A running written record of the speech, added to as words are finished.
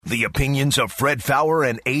The opinions of Fred Faour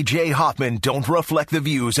and A.J. Hoffman don't reflect the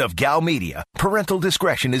views of Gal Media. Parental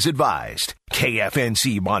discretion is advised.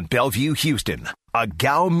 KFNC Mont Bellevue, Houston, a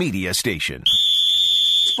Gal Media station.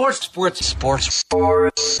 Sports. So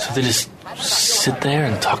they just sit there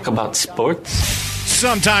and talk about sports?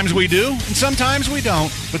 Sometimes we do, and sometimes we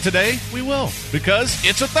don't. But today, we will, because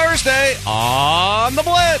it's a Thursday on the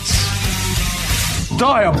Blitz.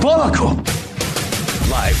 Diabolical.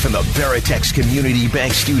 Live from the Veritex Community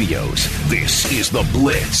Bank Studios, this is The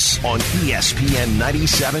Blitz on ESPN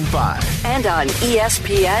 97.5. And on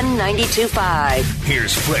ESPN 92.5.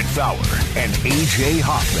 Here's Fred Faour and A.J.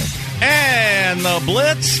 Hoffman. And The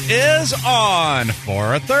Blitz is on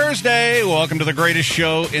for a Thursday. Welcome to the greatest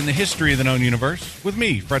show in the history of the known universe. With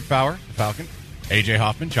me, Fred Faour, the Falcon, A.J.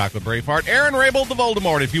 Hoffman, Chocolate Braveheart, Aaron Rabel, the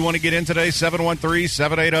Voldemort. If you want to get in today,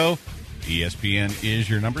 713-780. ESPN is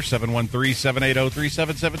your number,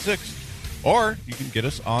 713-780-3776. Or you can get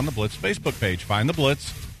us on the Blitz Facebook page. Find the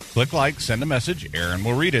Blitz, click like, send a message. Aaron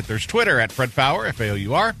will read it. There's Twitter at Fred Faour,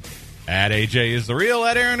 F-A-O-U-R. At AJ is the real,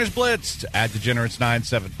 at Aaron is Blitz. At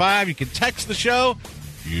Degenerates975. You can text the show.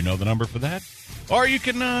 You know the number for that. Or you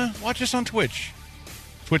can watch us on Twitch.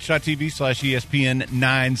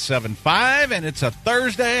 Twitch.tv/ESPN975. And it's a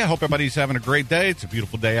Thursday. I hope everybody's having a great day. It's a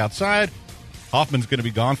beautiful day outside. Hoffman's going to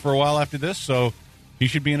be gone for a while after this, so he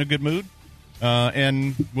should be in a good mood.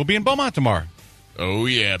 And we'll be in Beaumont tomorrow. Oh,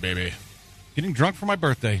 yeah, baby. Getting drunk for my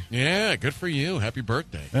birthday. Yeah, good for you. Happy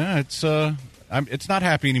birthday. It's not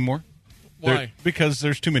happy anymore. Why? Because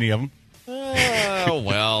there's too many of them. Oh,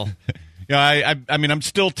 well. Yeah, I mean, I'm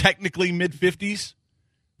still technically mid-50s,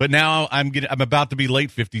 but now I'm about to be late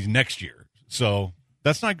 50s next year. So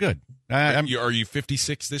that's not good. Are you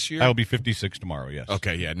 56 this year? I will be 56 tomorrow, yes.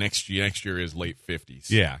 Okay, yeah. Next year is late 50s.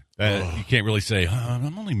 Yeah. You can't really say,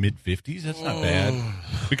 I'm only mid-50s. That's not bad.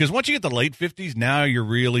 Because once you get the late 50s, now you're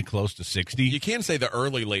really close to 60. You can say the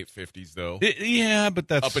early late 50s, though. Yeah, but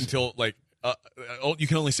that's... Up until, you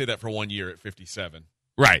can only say that for 1 year at 57.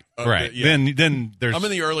 Right, right. Yeah. Then there's... I'm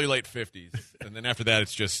in the early late 50s, and then after that,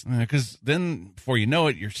 it's just... Because then, before you know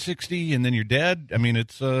it, you're 60, and then you're dead. I mean,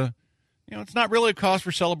 it's... it's not really a cause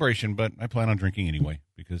for celebration, but I plan on drinking anyway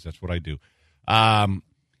because that's what I do. Man,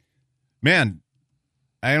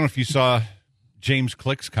 I don't know if you saw James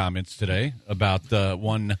Click's comments today about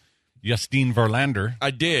one Justine Verlander.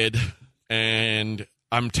 I did, and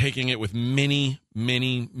I'm taking it with many,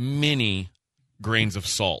 many, many grains of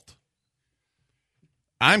salt.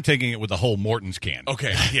 I'm taking it with a whole Morton's can.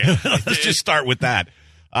 Okay, yeah. Let's just start with that.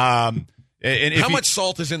 And how much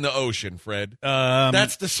salt is in the ocean, Fred?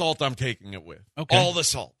 That's the salt I'm taking it with. Okay. All the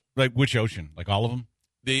salt. Like which ocean? Like all of them?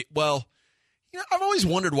 I've always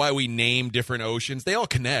wondered why we name different oceans. They all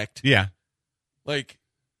connect. Yeah. Like,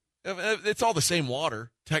 it's all the same water,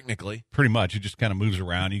 technically. Pretty much. It just kind of moves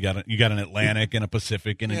around. You got an Atlantic and a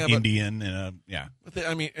Pacific and an Indian and a, yeah. But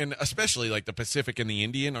and especially like the Pacific and the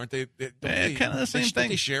Indian, aren't they? Kind of the same thing.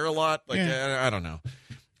 They share a lot. Like, I don't know.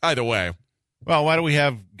 Either way. Well, why do we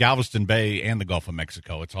have Galveston Bay and the Gulf of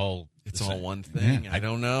Mexico? It's all one thing. Yeah. I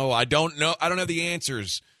don't know. I don't have the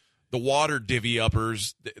answers. The water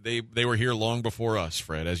divvy-uppers, they were here long before us,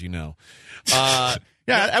 Fred, as you know. Yeah,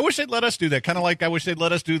 I wish they'd let us do that. Kind of like I wish they'd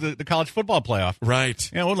let us do the college football playoff. Right.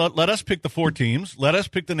 Let us pick the 4 teams. Let us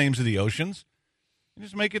pick the names of the oceans. And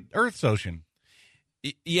just make it Earth's ocean.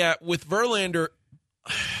 Yeah, with Verlander,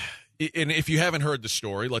 and if you haven't heard the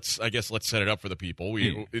story, let's set it up for the people.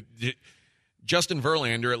 Justin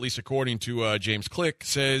Verlander, at least according to James Click,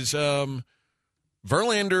 says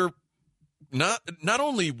Verlander not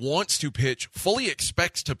only wants to pitch, fully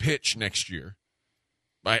expects to pitch next year.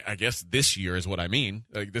 I guess this year is what I mean.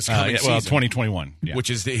 Like this coming season. 2021. Yeah.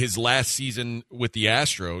 Which is his last season with the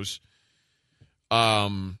Astros.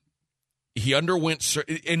 He underwent,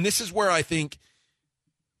 and this is where I think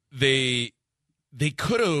they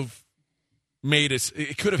could have made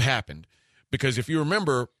it could have happened. Because if you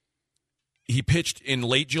remember, he pitched in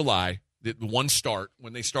late July, the one start.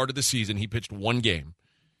 When they started the season, he pitched one game.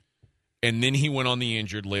 And then he went on the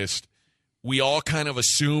injured list. We all kind of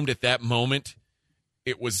assumed at that moment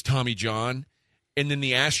it was Tommy John. And then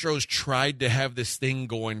the Astros tried to have this thing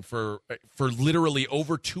going for literally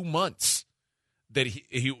over 2 months, that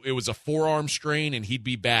it was a forearm strain and he'd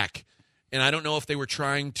be back. And I don't know if they were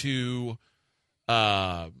trying to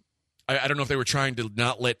I don't know if they were trying to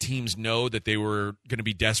not let teams know that they were going to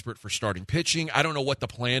be desperate for starting pitching. I don't know what the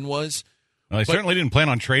plan was. Well, they certainly didn't plan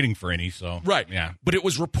on trading for any, so. Right. Yeah. But it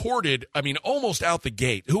was reported, almost out the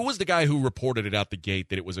gate. Who was the guy who reported it out the gate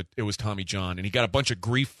that it was Tommy John, and he got a bunch of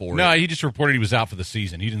grief for it? No, he just reported he was out for the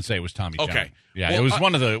season. He didn't say it was Tommy John. Okay. Yeah, Well, it was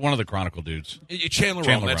one of the Chronicle dudes. Chandler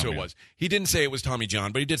Rome, that's who Rome, it yeah. was. He didn't say it was Tommy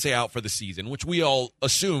John, but he did say out for the season, which we all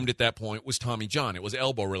assumed at that point was Tommy John. It was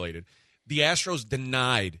elbow-related. The Astros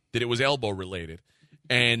denied that it was elbow-related,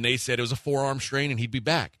 and they said it was a forearm strain and he'd be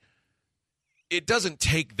back. It doesn't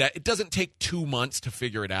take 2 months to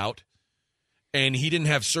figure it out, and he didn't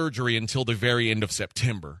have surgery until the very end of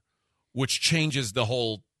September, which changes the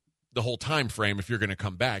whole time frame if you're going to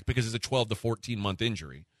come back, because it's a 12 to 14 month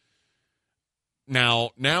injury.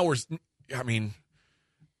 Now the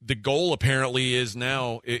goal apparently is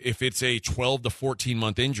now, if it's a 12 to 14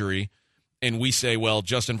 month injury, and we say, well,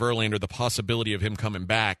 Justin Verlander, the possibility of him coming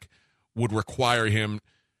back would require him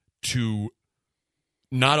to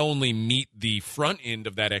not only meet the front end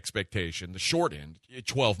of that expectation, the short end,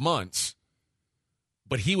 12 months,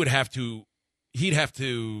 but he'd have to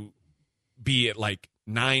be at like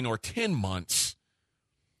 9 or 10 months,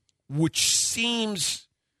 which seems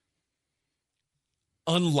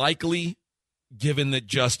unlikely given that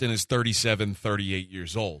Justin is 37, 38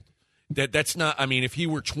 years old. That's not, if he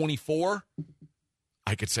were 24,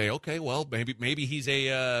 I could say, okay, well, maybe he's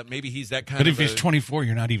that kind of. But if he's 24,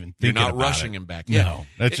 you're not even thinking you're not about rushing it. him back. No,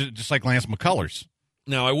 that's just like Lance McCullers.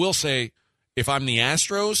 Now, I will say, if I'm the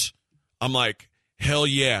Astros, I'm like, hell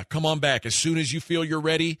yeah, come on back. As soon as you feel you're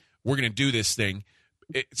ready, we're going to do this thing.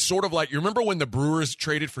 It's sort of like, you remember when the Brewers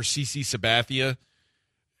traded for CC Sabathia,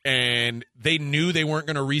 and they knew they weren't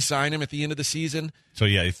going to re-sign him at the end of the season? So,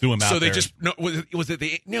 yeah, they threw him out So they there. just, no, it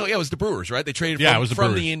was the Brewers, right? They traded it was the from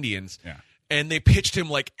Brewers. the Indians. Yeah. And they pitched him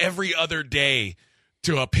like every other day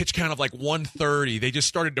to a pitch count of like 130. They just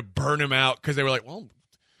started to burn him out because they were like, well,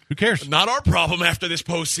 who cares? not our problem after this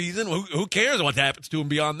postseason. Who cares what happens to him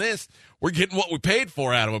beyond this? We're getting what we paid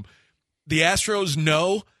for out of him. The Astros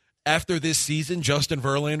know after this season, Justin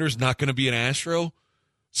Verlander's not going to be an Astro.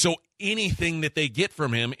 So anything that they get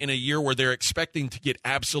from him in a year where they're expecting to get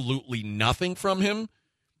absolutely nothing from him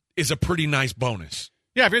is a pretty nice bonus.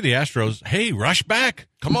 Yeah, if you're the Astros, hey, rush back.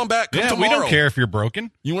 Come on back. Come Yeah, tomorrow. we don't care if you're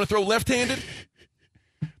broken. You want to throw left-handed?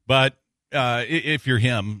 But if you're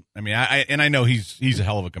him, I know he's a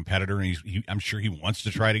hell of a competitor, and I'm sure he wants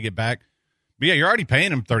to try to get back. But yeah, you're already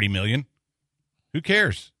paying him $30 million. Who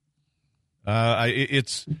cares?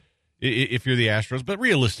 It's if you're the Astros, but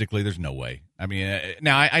realistically, there's no way.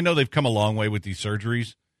 Now I know they've come a long way with these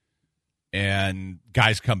surgeries, and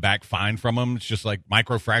guys come back fine from them. It's just like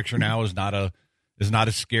microfracture now is not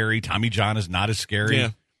as scary. Tommy John is not as scary. Yeah.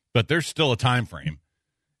 But there's still a time frame,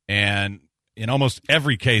 and in almost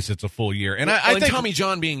every case, it's a full year. And I think Tommy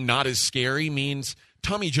John being not as scary means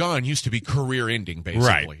Tommy John used to be career-ending, basically.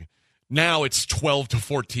 Right. Now it's 12 to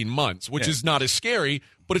 14 months, which is not as scary,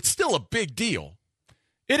 but it's still a big deal.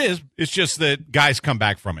 it is. It's just that guys come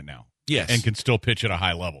back from it now. Yes. And can still pitch at a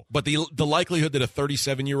high level. But the likelihood that a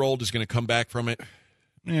 37-year-old is going to come back from it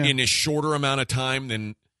in a shorter amount of time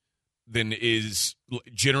than is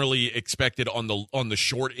generally expected on the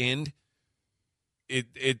short end,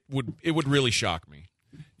 it would really shock me.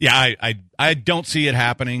 Yeah, I don't see it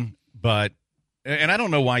happening, but and I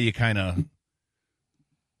don't know why you kind of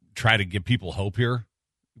try to give people hope here,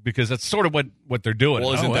 because that's sort of what they're doing.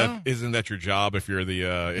 Well, isn't that your job if you're the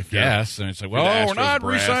if you're, yes, and it's like, well, we're not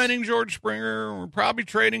re-signing George Springer. We're probably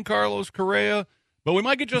trading Carlos Correa, but we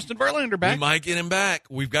might get Justin Verlander back. We might get him back.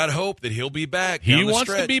 We've got hope that he'll be back. He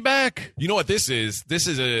wants to be back. You know what this is? This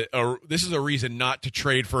is a reason not to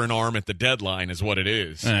trade for an arm at the deadline, is what it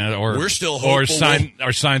is. We're still hopeful,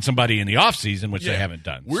 or sign somebody in the offseason, which they haven't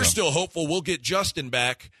done. We're still hopeful we'll get Justin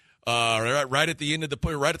back right at the end of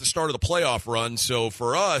right at the start of the playoff run. So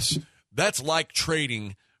for us, that's like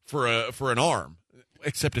trading for an arm,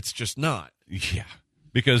 except it's just not. Yeah,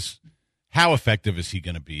 because how effective is he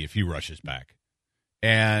going to be if he rushes back?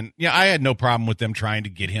 And yeah, I had no problem with them trying to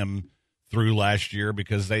get him through last year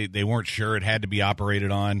because they weren't sure it had to be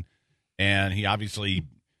operated on, and he obviously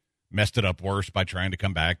messed it up worse by trying to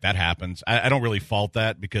come back. That happens. I don't really fault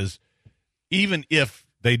that, because even if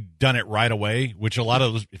they'd done it right away, which a lot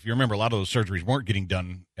of those, if you remember, a lot of those surgeries weren't getting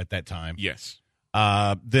done at that time. Yes.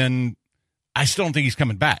 Then I still don't think he's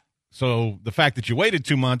coming back. So the fact that you waited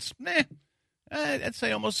 2 months, I'd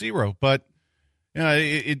say almost zero. But you know,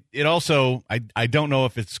 it also, I don't know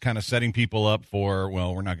if it's kind of setting people up for,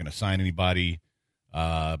 well, we're not going to sign anybody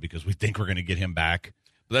because we think we're going to get him back.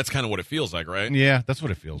 But that's kind of what it feels like, right? Yeah, that's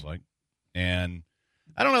what it feels like. And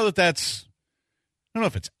I don't know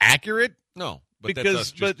if it's accurate. No. But because, that's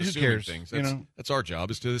us just who assuming cares? things. You know? That's our job,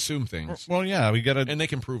 is to assume things. Well, yeah, we got to. And they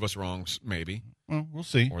can prove us wrong, maybe. Well, we'll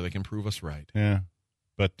see. Or they can prove us right. Yeah.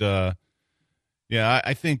 But, I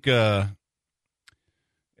think, and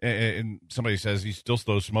somebody says he still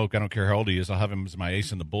throws smoke. I don't care how old he is. I'll have him as my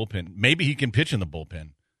ace in the bullpen. Maybe he can pitch in the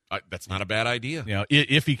bullpen. That's not a bad idea. You know,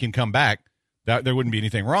 if he can come back, there wouldn't be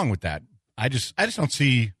anything wrong with that. I just don't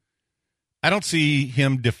see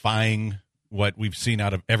him defying what we've seen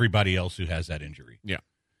out of everybody else who has that injury. Yeah.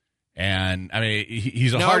 And, I mean,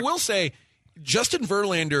 he's a now, hard... I will say, Justin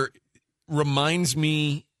Verlander reminds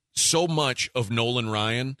me so much of Nolan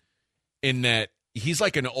Ryan in that he's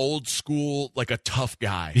like an old school, like a tough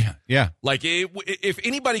guy. Yeah, yeah. Like, if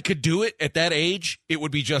anybody could do it at that age, it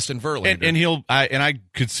would be Justin Verlander. And I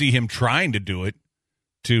could see him trying to do it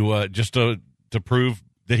to prove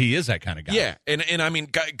that he is that kind of guy. Yeah, and I mean,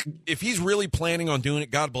 if he's really planning on doing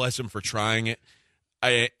it, God bless him for trying it.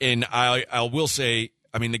 I will say,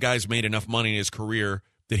 I mean, the guy's made enough money in his career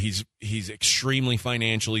that he's extremely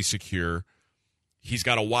financially secure. He's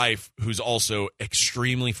got a wife who's also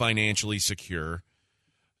extremely financially secure.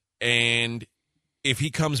 And if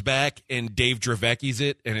he comes back and Dave Dravecki's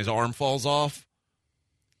it and his arm falls off,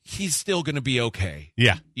 he's still going to be okay.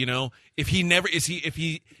 Yeah. You know, if he's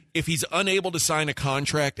unable to sign a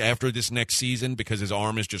contract after this next season because his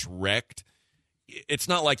arm is just wrecked, it's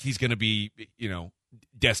not like he's going to be, you know,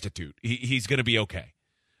 destitute. He's going to be okay.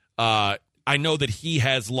 I know that he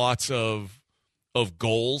has lots of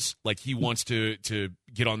goals. Like, he wants to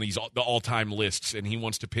get on the all-time lists, and he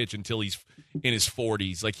wants to pitch until he's in his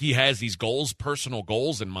 40s. Like, he has these goals, personal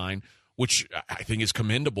goals in mind, which I think is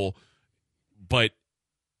commendable. But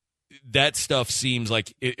that stuff seems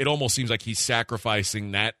like it almost seems like he's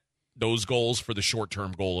sacrificing those goals for the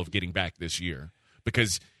short-term goal of getting back this year.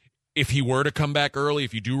 Because if he were to come back early,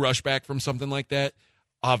 if you do rush back from something like that,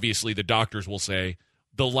 obviously the doctors will say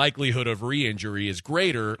the likelihood of re-injury is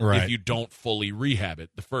greater if you don't fully rehab it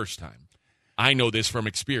the first time. I know this from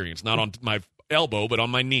experience, not on my elbow, but on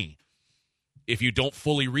my knee. If you don't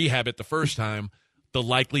fully rehab it the first time, the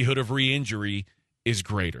likelihood of re-injury is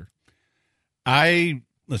greater.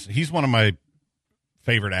 Listen, he's one of my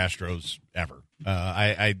favorite Astros ever.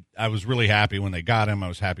 I was really happy when they got him. I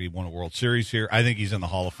was happy he won a World Series here. I think he's in the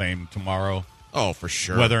Hall of Fame tomorrow. Oh, for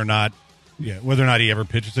sure. Whether or not he ever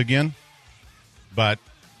pitches again. But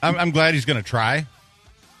I'm glad he's going to try.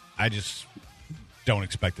 I just don't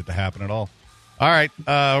expect it to happen at all. All right,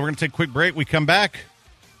 we're going to take a quick break. We come back.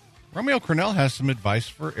 Romeo Crennel has some advice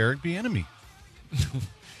for Eric Bieniemy.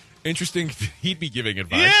 Interesting. He'd be giving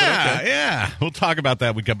advice. Yeah, but okay. Yeah. We'll talk about that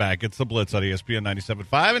when we come back. It's the Blitz on ESPN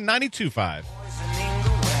 97.5 and 92.5.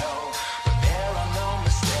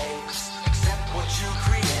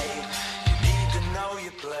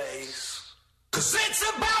 Cause it's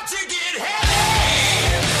about to get heavy.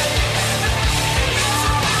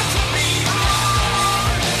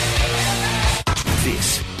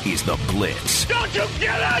 This is the Blitz. Don't you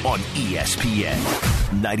get it? On ESPN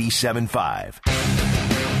 97.5.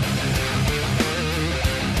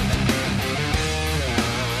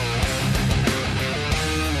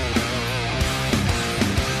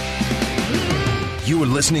 You are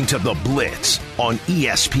listening to The Blitz on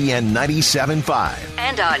ESPN 97.5.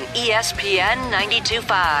 And on ESPN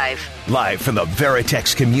 92.5. Live from the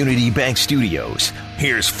Veritex Community Bank Studios,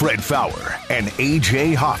 here's Fred Faour and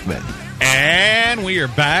A.J. Hoffman. And we are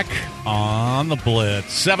back on The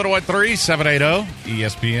Blitz. 713-780.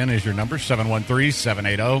 ESPN is your number,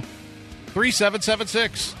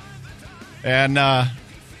 713-780-3776. And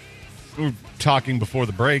we were talking before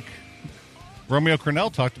the break. Romeo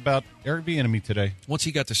Crennel talked about Eric Bieniemy today. What's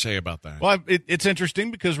he got to say about that? Well, it's interesting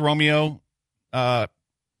because Romeo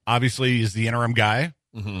obviously is the interim guy.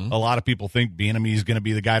 Mm-hmm. A lot of people think Bieniemy is going to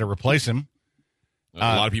be the guy to replace him. A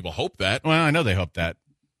lot of people hope that. Well, I know they hope that.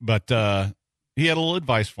 But he had a little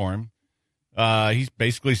advice for him. He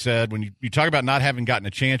basically said, when you talk about not having gotten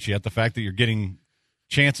a chance yet, the fact that you're getting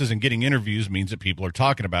chances and getting interviews means that people are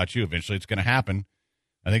talking about you. Eventually it's going to happen.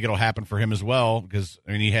 I think it'll happen for him as well because,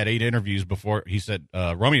 I mean, he had 8 interviews before. He said,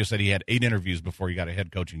 Romeo said he had 8 interviews before he got a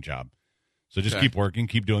head coaching job. So just keep working,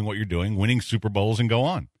 keep doing what you're doing, winning Super Bowls, and go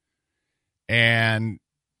on. And,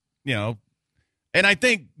 you know, and I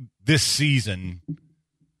think this season,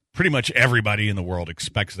 pretty much everybody in the world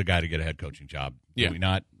expects the guy to get a head coaching job. Yeah. Do we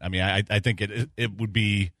not? I mean, I think it would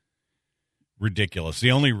be ridiculous.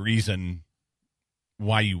 The only reason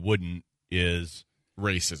why you wouldn't is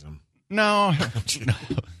racism. No,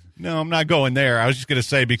 I'm not going there. I was just going to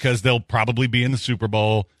say because they'll probably be in the Super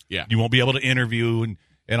Bowl. Yeah. You won't be able to interview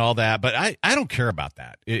and all that. But I don't care about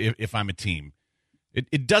that if I'm a team.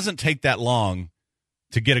 It doesn't take that long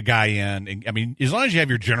to get a guy in. And, I mean, as long as you have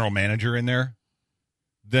your general manager in there,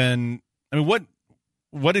 then, I mean,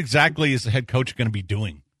 what exactly is the head coach going to be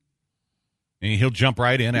doing? And he'll jump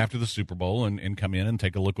right in after the Super Bowl and come in and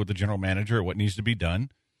take a look with the general manager at what needs to be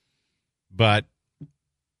done. But,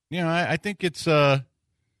 I think it's I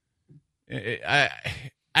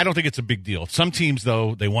don't think it's a big deal. Some teams,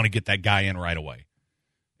 though, they want to get that guy in right away.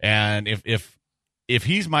 And if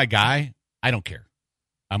he's my guy, I don't care.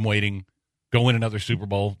 I'm waiting. Go win another Super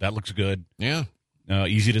Bowl. That looks good. Yeah.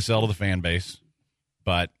 Easy to sell to the fan base.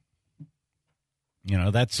 But,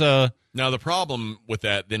 that's Now, the problem with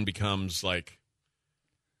that then becomes, like,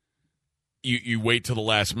 you wait till the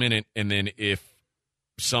last minute, and then if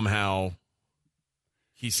somehow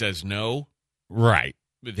he says no, right,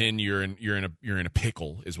 then you're in a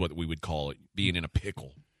pickle, is what we would call it, being in a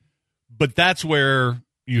pickle. But that's where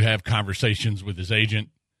you have conversations with his agent.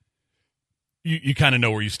 You kind of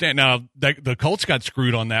know where you stand. Now, the Colts got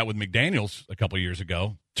screwed on that with McDaniels a couple years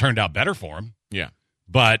ago. Turned out better for him. Yeah.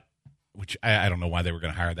 But, which I don't know why they were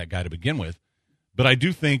going to hire that guy to begin with. But I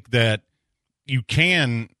do think that you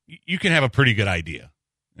can have a pretty good idea.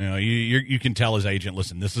 You can tell his agent,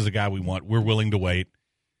 listen, this is a guy we want. We're willing to wait.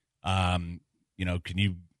 Can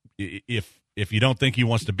you, if you don't think he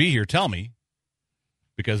wants to be here, tell me,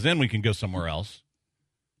 because then we can go somewhere else.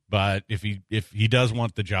 But if he does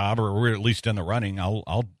want the job, or we're at least in the running,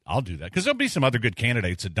 I'll do that, because there'll be some other good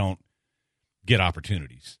candidates that don't get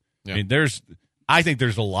opportunities. Yeah. I mean, I think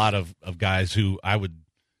there's a lot of guys who I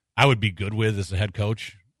would be good with as a head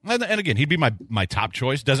coach. And again, he'd be my top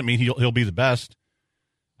choice. Doesn't mean he'll be the best.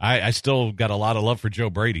 I still got a lot of love for Joe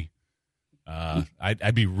Brady.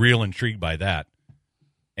 I'd be real intrigued by that.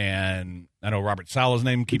 And I know Robert Sala's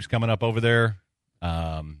name keeps coming up over there,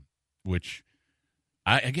 which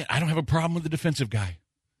I don't have a problem with the defensive guy.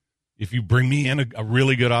 If you bring me in a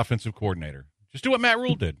really good offensive coordinator, just do what Matt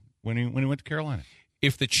Rule did when he went to Carolina.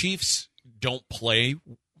 If the Chiefs don't play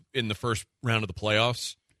in the first round of the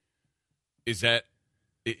playoffs, is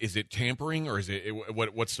it tampering, or is it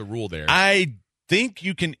what's the rule there? I think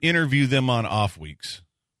you can interview them on off weeks.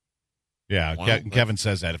 Yeah, wow, Kevin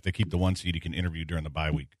says that if they keep the 1 seed, he can interview during the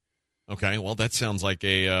bye week. Okay, well, that sounds like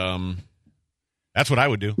a. That's what I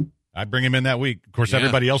would do. I'd bring him in that week. Of course,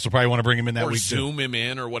 everybody else will probably want to bring him in that week. Or Zoom him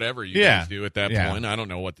in, or whatever you guys do at that point. I don't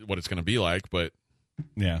know what it's going to be like, but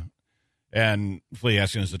yeah. And Flea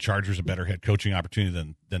asking, is the Chargers a better head coaching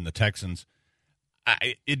opportunity than the Texans?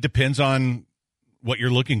 It depends on what you're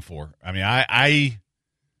looking for. I mean, I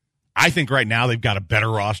think right now they've got a better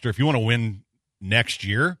roster. If you want to win next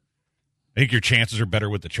year, I think your chances are better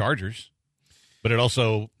with the Chargers. But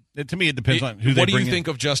to me, it depends on who they bring in. What do you think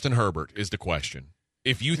of Justin Herbert is the question.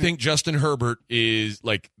 If you think Justin Herbert is,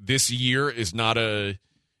 like, this year is not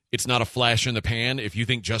it's not a flash in the pan, if you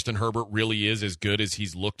think Justin Herbert really is as good as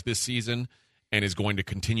he's looked this season and is going to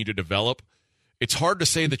continue to develop, it's hard to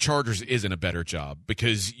say the Chargers isn't a better job,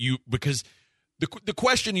 because the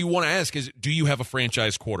question you want to ask is, do you have a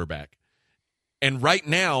franchise quarterback? And right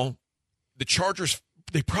now, the Chargers,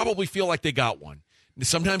 they probably feel like they got one.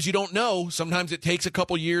 Sometimes you don't know. Sometimes it takes a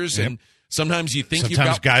couple years, and sometimes you think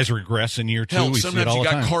sometimes guys regress in year 2. Hell, sometimes you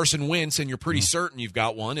got Carson Wentz, and you're pretty certain you've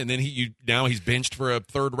got one, and then now he's benched for a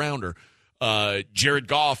third rounder. Jared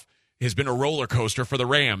Goff has been a roller coaster for the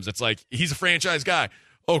Rams. It's like, he's a franchise guy.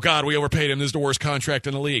 Oh, God, we overpaid him. This is the worst contract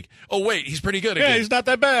in the league. Oh, wait, he's pretty good again. Yeah, he's not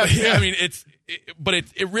that bad. I mean, but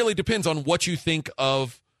it really depends on what you think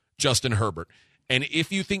of Justin Herbert. And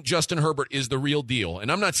if you think Justin Herbert is the real deal,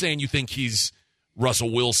 and I'm not saying you think he's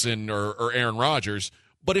Russell Wilson or Aaron Rodgers,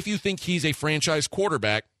 but if you think he's a franchise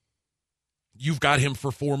quarterback, you've got him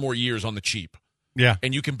for 4 more years on the cheap. Yeah.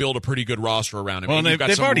 And you can build a pretty good roster around him. Well, and you've got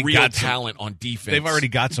they've some already real got talent on defense. They've already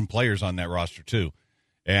got some players on that roster, too.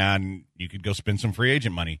 And you could go spend some free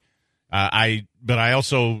agent money. But I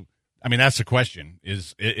also, I mean, that's the question,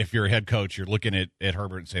 is if you're a head coach, you're looking at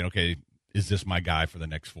Herbert and saying, okay, is this my guy for the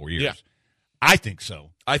next 4 years? Yeah. I think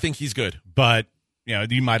so. I think he's good. But,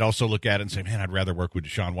 you might also look at it and say, man, I'd rather work with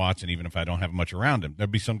Deshaun Watson even if I don't have much around him.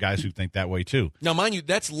 There'd be some guys who think that way, too. Now, mind you,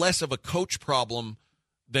 that's less of a coach problem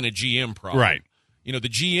than a GM problem. Right. The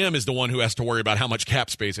GM is the one who has to worry about how much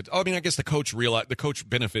cap space it's. I mean, I guess the coach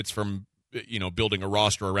benefits from, building a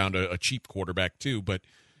roster around a cheap quarterback, too, but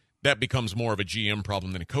that becomes more of a GM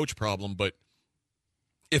problem than a coach problem. But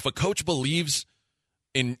if a coach believes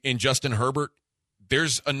in Justin Herbert,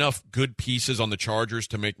 there's enough good pieces on the Chargers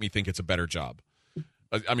to make me think it's a better job.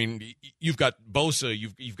 I mean, you've got Bosa,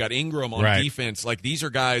 you've got Ingram on defense. Like, these are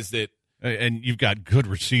guys that, and you've got good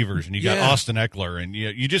receivers, and you got Austin Eckler, and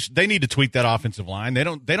they need to tweak that offensive line. They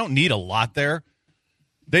don't need a lot there.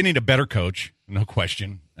 They need a better coach, no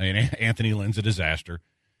question. I mean, Anthony Lynn's a disaster.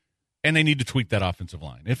 And they need to tweak that offensive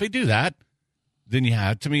line. If they do that, then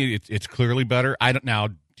to me, it's clearly better. Now,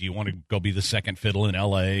 do you want to go be the second fiddle in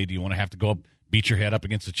L.A.? Do you want to have to go beat your head up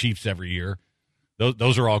against the Chiefs every year?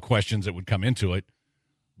 Those are all questions that would come into it.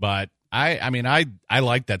 But, I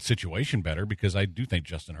like that situation better because I do think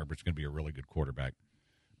Justin Herbert's going to be a really good quarterback.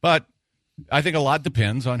 But I think a lot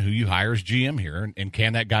depends on who you hire as GM here, and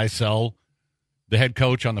can that guy sell the head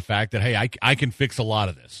coach on the fact that, hey, I can fix a lot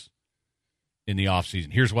of this in the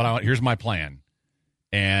offseason. Here's my plan.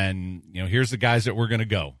 And, here's the guys that we're going to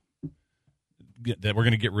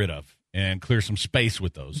get rid of and clear some space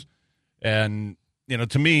with those. And,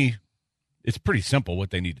 to me, it's pretty simple what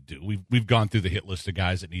they need to do. We've gone through the hit list of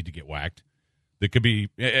guys that need to get whacked. That could be,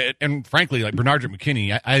 and frankly, like Bernard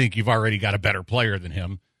McKinney, I think you've already got a better player than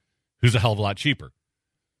him who's a hell of a lot cheaper.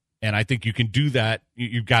 And I think you can do that.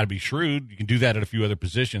 You've got to be shrewd. You can do that at a few other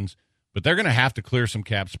positions. But they're going to have to clear some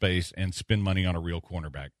cap space and spend money on a real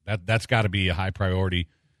cornerback. That's got to be a high priority,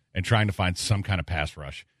 and trying to find some kind of pass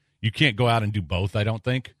rush. You can't go out and do both, I don't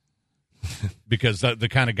think, because the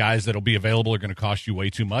kind of guys that will be available are going to cost you way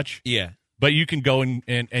too much. Yeah. But you can go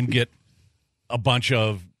and get a bunch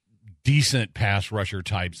of decent pass rusher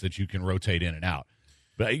types that you can rotate in and out.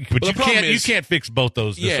 But you can't fix both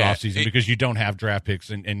those this offseason because you don't have draft picks,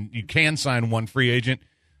 and you can sign one free agent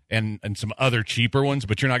and some other cheaper ones,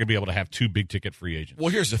 but you're not going to be able to have two big-ticket free agents. Well,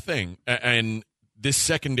 here's the thing, and this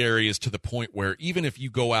secondary is to the point where even if you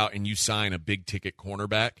go out and you sign a big-ticket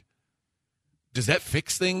cornerback, does that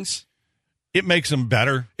fix things? It makes them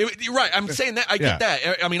better. You're right. I'm saying that. I get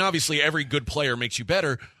that. I mean, obviously, every good player makes you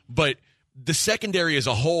better, but the secondary as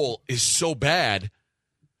a whole is so bad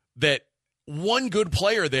that one good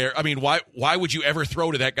player there, I mean, why would you ever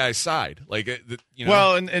throw to that guy's side? Like,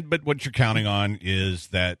 Well, but what you're counting on is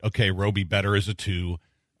that, okay, Roby better as a 2.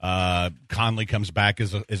 Conley comes back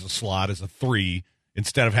as a slot, as a 3,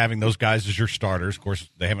 instead of having those guys as your starters. Of course,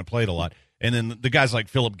 they haven't played a lot. And then the guys like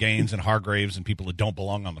Phillip Gaines and Hargraves and people that don't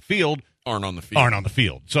belong on the field aren't on the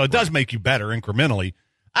field. So it does make you better incrementally.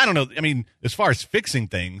 I don't know. I mean, as far as fixing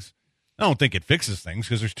things, I don't think it fixes things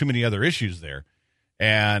because there's too many other issues there.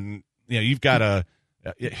 And you've got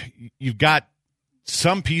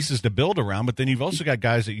some pieces to build around, but then you've also got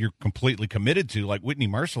guys that you're completely committed to, like Whitney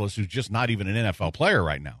Mercilus, who's just not even an NFL player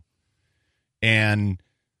right now. And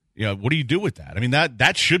what do you do with that? I mean,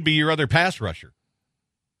 that should be your other pass rusher.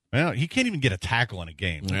 Well, he can't even get a tackle in a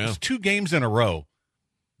game. Yeah. There's 2 games in a row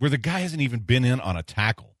where the guy hasn't even been in on a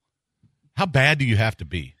tackle. How bad do you have to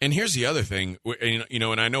be? And here's the other thing,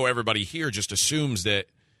 and I know everybody here just assumes that,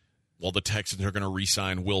 well, the Texans are going to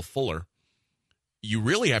re-sign Will Fuller. You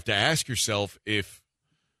really have to ask yourself if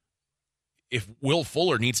Will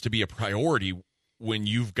Fuller needs to be a priority when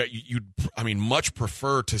you'd much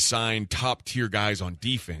prefer to sign top-tier guys on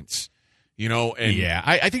defense.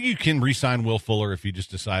 I think you can re-sign Will Fuller if you just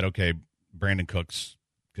decide, okay, Brandon Cooks,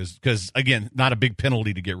 because again, not a big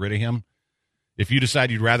penalty to get rid of him. If you decide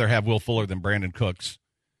you'd rather have Will Fuller than Brandon Cooks,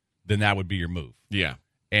 then that would be your move. Yeah.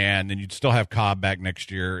 And then you'd still have Cobb back next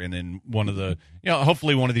year, and then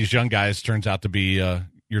hopefully one of these young guys turns out to be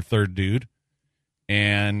your third dude.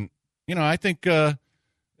 And, I think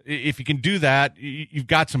if you can do that, you've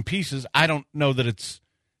got some pieces. I don't know that it's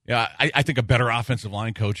I think a better offensive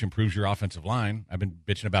line coach improves your offensive line. I've been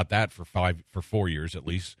bitching about that for 4 years at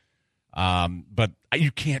least. But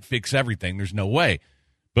you can't fix everything. There's no way.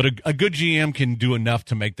 But a good GM can do enough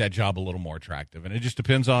to make that job a little more attractive. And it just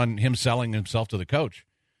depends on him selling himself to the coach,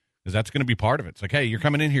 because that's going to be part of it. It's like, hey, you're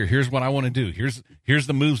coming in here. Here's what I want to do. Here's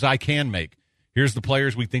the moves I can make. Here's the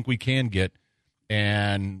players we think we can get.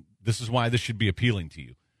 And this is why this should be appealing to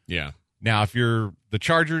you. Yeah. Now, if you're the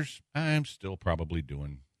Chargers, I'm still probably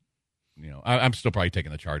doing – I'm still probably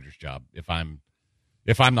taking the Chargers job if I'm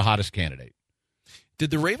the hottest candidate.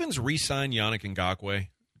 Did the Ravens re-sign Yannick Ngakoue?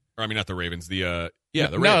 Or, I mean, not the Ravens. The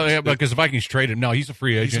Ravens. No, because the Vikings traded him. No, he's a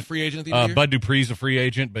free agent. He's a free agent at the end of the year? Bud Dupree's a free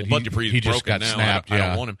agent, but Bud Dupree's he just got now. snapped. I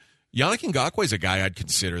don't want him. Yannick Ngakoue's a guy I'd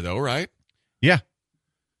consider, though, right? Yeah.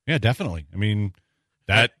 Yeah, definitely. I mean,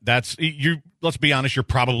 that's you. Let's be honest. You're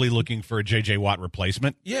probably looking for a J.J. Watt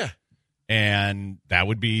replacement. Yeah. And that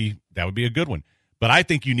would be a good one. But I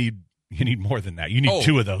think you need more than that. You need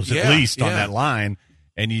 2 of those at least on that line,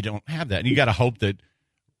 and you don't have that. And you got to hope that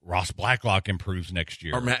Ross Blacklock improves next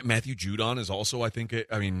year. Or Matthew Judon is also, I think.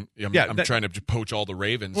 I'm trying to poach all the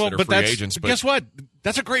Ravens that are free agents. But guess what?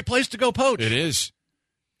 That's a great place to go poach. It is.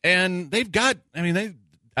 And they've got. I mean,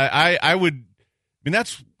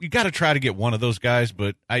 that's you got to try to get one of those guys,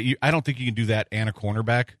 but I don't think you can do that and a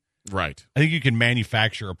cornerback. Right. I think you can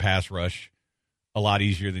manufacture a pass rush a lot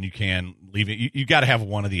easier than you can leaving. You got to have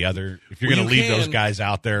one or the other if you're going to leave those guys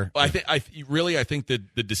out there. I think that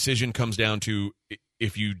the decision comes down to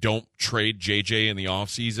if you don't trade JJ in the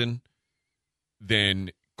offseason,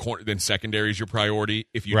 then secondary is your priority.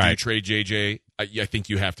 If you do trade JJ, I think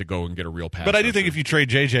you have to go and get a real pass. But I do think if you trade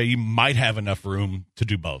JJ, you might have enough room to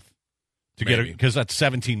do both. Because that's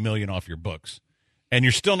 $17 million off your books, and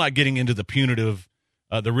you're still not getting into the punitive,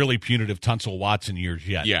 the really punitive Tunsil Watson years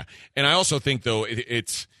yet. Yeah, and I also think though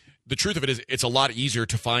it's the truth of it is it's a lot easier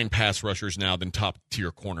to find pass rushers now than top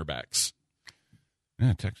tier cornerbacks.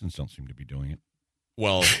 Yeah, Texans don't seem to be doing it.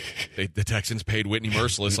 Well, the Texans paid Whitney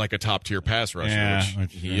Merciless like a top tier pass rusher,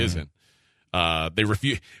 which he isn't. They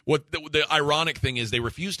refuse. What the ironic thing is, they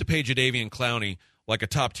refuse to pay Jadeveon Clowney like a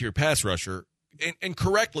top tier pass rusher. And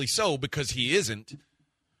correctly so, because he isn't.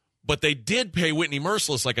 But they did pay Whitney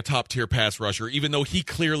Merciless like a top-tier pass rusher, even though he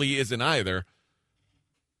clearly isn't either.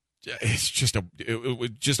 It's just it was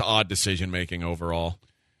just odd decision-making overall.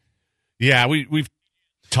 Yeah, we've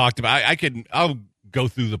talked about I'll go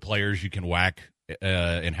through the players you can whack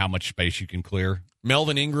and how much space you can clear.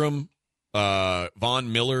 Melvin Ingram,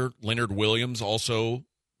 Von Miller, Leonard Williams, also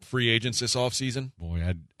free agents this offseason.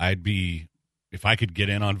 Boy, I'd be, if I could get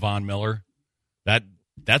in on Von Miller,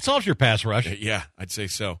 that solves your pass rush. Yeah, I'd say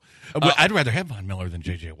so. I'd rather have Von Miller than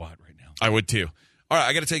J.J. Watt right now. I would too. All right,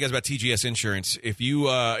 I got to tell you guys about TGS Insurance. If you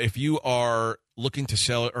are looking to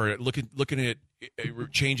sell or looking at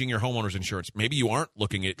changing your homeowner's insurance, maybe you aren't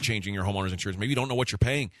looking at changing your homeowner's insurance. Maybe you don't know what you're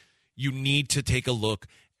paying. You need to take a look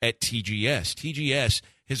at TGS. TGS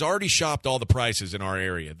has already shopped all the prices in our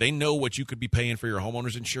area. They know what you could be paying for your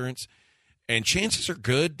homeowner's insurance, and chances are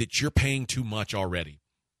good that you're paying too much already.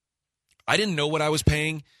 I didn't know what I was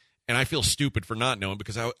paying, and I feel stupid for not knowing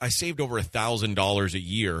because I saved over $1,000 a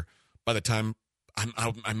year by the time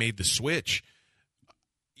I made the switch.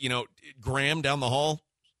 You know, Graham down the hall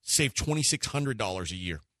saved $2,600 a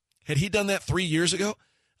year. Had he done that 3 years ago?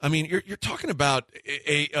 I mean, you're talking about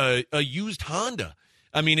a used Honda.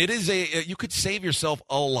 I mean, it is you could save yourself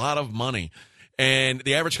a lot of money, and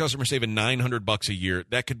the average customer saving $900 a year.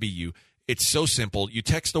 That could be you. It's so simple. You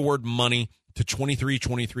text the word money to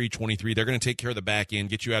 232323. They're going to take care of the back end,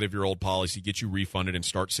 get you out of your old policy, get you refunded, and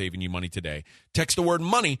start saving you money today. Text the word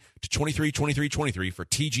money to 232323 for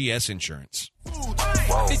TGS Insurance.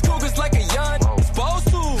 These cougars like a young exposed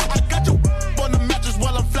to. I got you on the mattress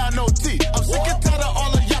while I'm flying OT. I'm sick and tired of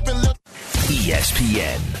all the yapping little.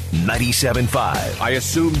 ESPN 97.5. I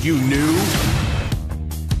assumed you knew.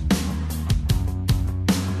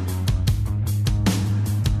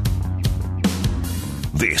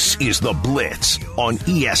 This is The Blitz on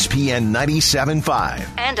ESPN 97.5.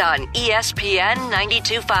 And on ESPN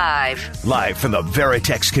 92.5. Live from the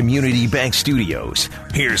Veritex Community Bank Studios,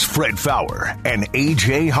 here's Fred Faour and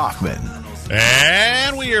A.J. Hoffman.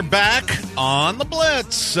 And we are back on The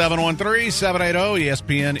Blitz. 713-780.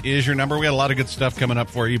 ESPN is your number. We got a lot of good stuff coming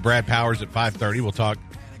up for you. Brad Powers at 5:30. We'll talk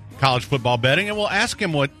college football betting, and we'll ask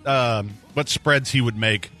him what spreads he would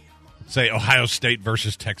make, say, Ohio State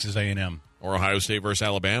versus Texas A&M. Or Ohio State versus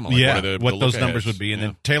Alabama. What those numbers would be. And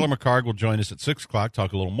then Taylor McCarg will join us at 6 o'clock,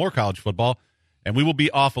 talk a little more college football. And we will be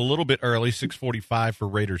off a little bit early, 6:45 for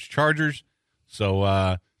Raiders-Chargers.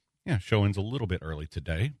 So, show ends a little bit early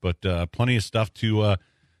today. But plenty of stuff to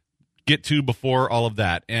get to before all of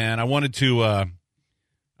that. And I wanted to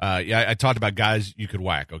I talked about guys you could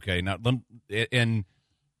whack, okay? Now, and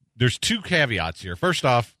there's two caveats here. First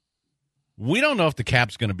off, we don't know if the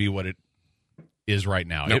cap's going to be what it is right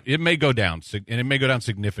now. Nope. It may go down, and it may go down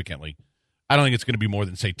significantly. I don't think it's going to be more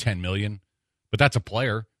than, say, $10 million, but that's a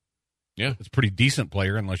player. Yeah. It's a pretty decent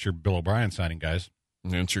player, unless you're Bill O'Brien signing guys.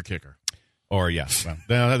 And it's your kicker. Or,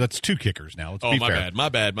 well, that's two kickers now. Let's be fair. My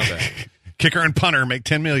bad. Kicker and punter make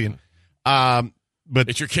 $10 million. But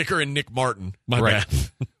it's your kicker and Nick Martin. My bad.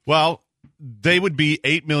 Well, they would be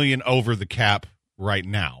 $8 million over the cap right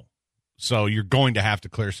now. So you're going to have to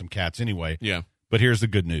clear some cats anyway. Yeah. But here's the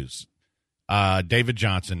good news. David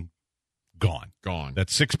Johnson, gone.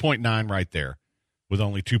 That's 6.9 right there with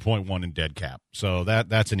only 2.1 in dead cap. So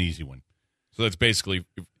that's an easy one. So that's basically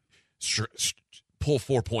pull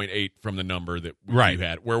 4.8 from the number that you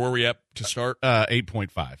had. Where were we at to start?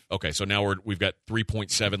 8.5. Okay, so now we've got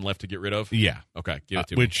 3.7 left to get rid of? Yeah. Okay, give it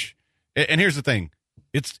to me. And here's the thing.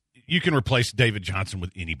 You can replace David Johnson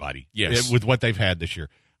with anybody. Yes. With what they've had this year.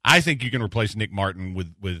 I think you can replace Nick Martin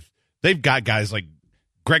with they've got guys like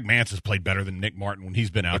Greg Mance has played better than Nick Martin when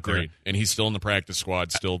he's been out there. And he's still in the practice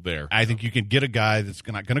squad, still there. I think you can get a guy that's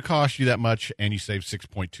not going to cost you that much, and you save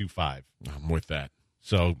 6.25. I'm with that.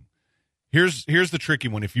 So here's the tricky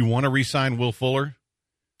one. If you want to re-sign Will Fuller,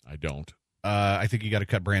 I don't. I think you got to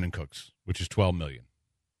cut Brandon Cooks, which is $12 million.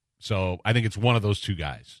 So I think it's one of those two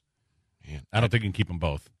guys. Man, I don't think you can keep them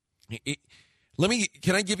both.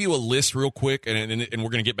 Can I give you a list real quick, and we're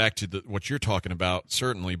going to get back to what you're talking about,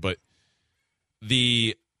 certainly, but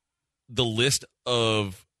the list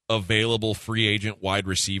of available free agent wide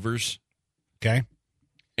receivers. Okay.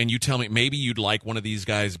 And you tell me maybe you'd like one of these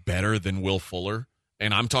guys better than Will Fuller.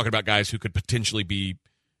 And I'm talking about guys who could potentially be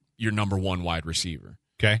your number one wide receiver.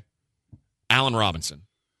 Okay. Allen Robinson.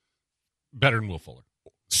 Better than Will Fuller.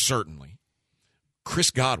 Certainly.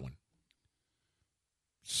 Chris Godwin.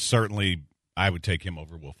 Certainly, I would take him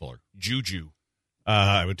over Will Fuller. Juju.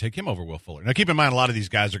 I would take him over Will Fuller. Now, keep in mind, a lot of these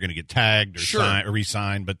guys are going to get tagged or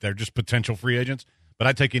re-signed, but they're just potential free agents. But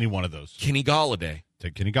I'd take any one of those. Kenny Golladay.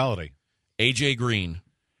 Take Kenny Golladay. A.J. Green.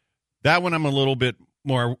 That one I'm a little bit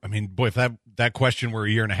more, I mean, boy, if that question were a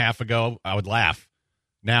year and a half ago, I would laugh.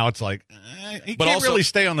 Now it's like, he can't also really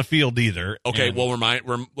stay on the field either. Okay, well,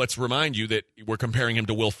 let's remind you that we're comparing him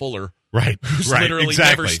to Will Fuller. Right. Who's literally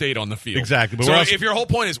never stayed on the field. Exactly. But so if your whole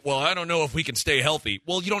point is, well, I don't know if we can stay healthy.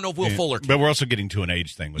 Well, you don't know if Will Fuller can. But we're also getting to an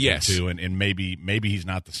age thing with him, too, and maybe he's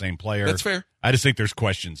not the same player. That's fair. I just think there's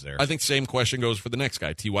questions there. I think the same question goes for the next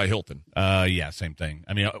guy, T.Y. Hilton. Yeah, same thing.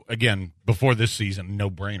 I mean, again, before this season,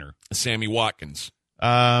 no-brainer. Sammy Watkins.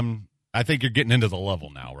 I think you're getting into the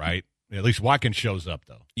level now, right? At least Watkins shows up,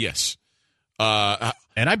 though. Yes.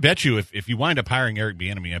 And I bet you if you wind up hiring Eric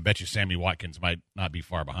Bieniemy, I bet you Sammy Watkins might not be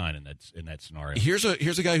far behind in that scenario. Here's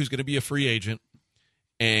a guy who's going to be a free agent,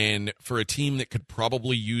 and for a team that could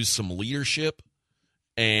probably use some leadership,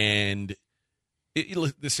 and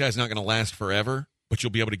this guy's not going to last forever, but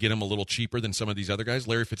you'll be able to get him a little cheaper than some of these other guys.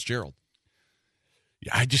 Larry Fitzgerald.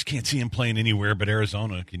 Yeah, I just can't see him playing anywhere but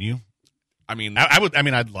Arizona. Can you? I mean, I would. I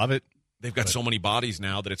mean, I'd love it. They've got so many bodies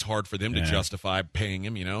now that it's hard for them to justify paying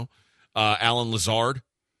him. You know, Alan Lazard.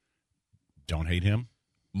 Don't hate him.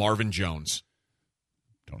 Marvin Jones.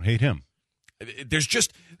 Don't hate him. There's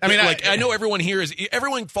just, I mean, I know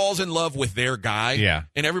everyone falls in love with their guy. Yeah.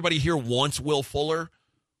 And everybody here wants Will Fuller.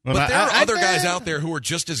 Well, but there are other guys out there who are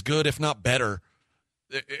just as good, if not better,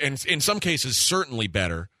 and in some cases certainly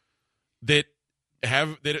better, that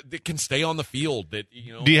can stay on the field. That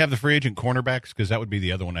Do you have the free agent cornerbacks? Because that would be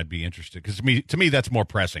the other one I'd be interested. Because to me, that's more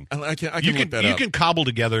pressing. I can look that up. You can cobble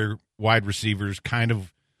together wide receivers kind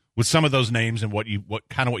of with some of those names and what you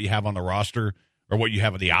have on the roster or what you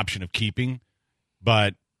have the option of keeping,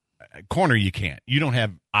 but corner you can't. You don't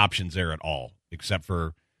have options there at all, except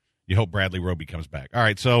for you hope Bradley Roby comes back. All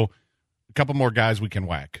right, so a couple more guys we can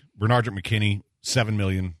whack. Bernard McKinney, $7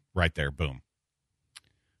 million, right there, boom.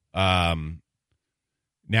 Now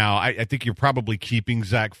I think you're probably keeping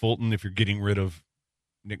Zach Fulton if you're getting rid of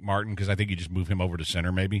Nick Martin, because I think you just move him over to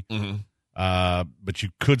center maybe. Mm-hmm. But you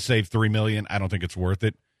could save $3 million. I don't think it's worth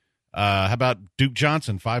it. How about Duke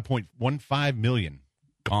Johnson, $5.15 million,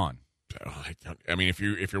 gone. I mean, if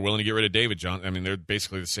you're willing to get rid of David Johnson, I mean, they're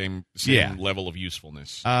basically the same level of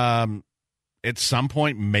usefulness. At some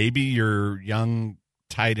point, maybe your young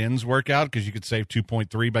tight ends work out because you could save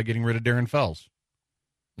 2.3 by getting rid of Darren Fells.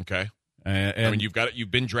 Okay. And I mean,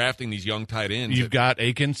 you've been drafting these young tight ends. You've got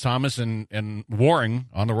Akins, Thomas, and Waring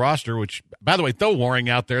on the roster. Which, by the way, throw Waring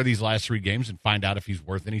out there these last 3 games and find out if he's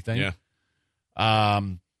worth anything. Yeah.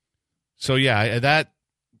 So yeah,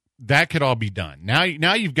 that could all be done. Now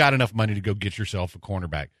you've got enough money to go get yourself a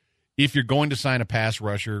cornerback. If you're going to sign a pass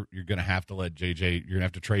rusher, you're going to have to you're going to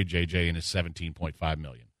have to trade JJ in his $17.5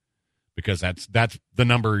 million, because that's the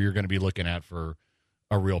number you're going to be looking at for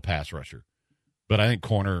a real pass rusher. But I think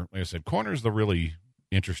corner, like I said, corner is the really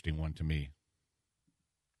interesting one to me.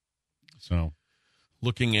 So,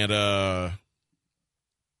 looking at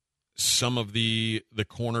some of the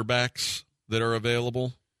cornerbacks that are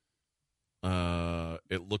available,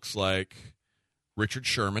 it looks like Richard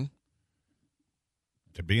Sherman.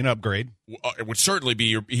 To be an upgrade. It would certainly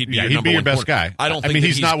be he'd be your best guy. I don't think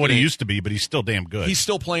he's not what he used to be, but he's still damn good. He's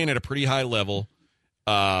still playing at a pretty high level.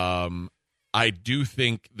 I do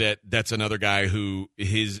think that's another guy who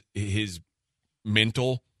his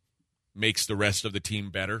mental makes the rest of the team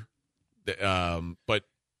better. But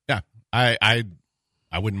yeah, I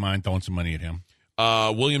wouldn't mind throwing some money at him.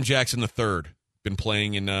 William Jackson III, been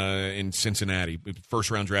playing in Cincinnati,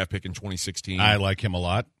 first round draft pick in 2016. I like him a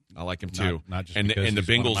lot. I like him too. Not just and because the he's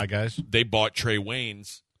Bengals, one of my guys. They bought Trey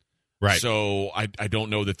Waynes, right? So I don't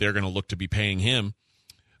know that they're going to look to be paying him.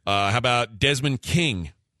 How about Desmond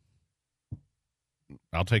King?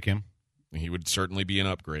 I'll take him. He would certainly be an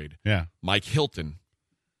upgrade. Yeah. Mike Hilton.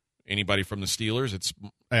 Anybody from the Steelers? It's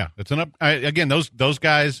an up. Again, those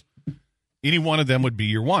guys. Any one of them would be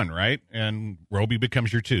your one, right? And Roby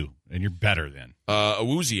becomes your 2, and you're better then.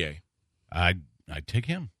 Awuzie. I'd take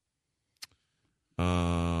him.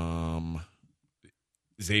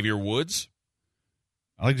 Xavier Woods.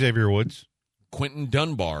 I like Xavier Woods. Quentin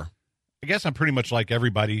Dunbar. I guess I'm pretty much like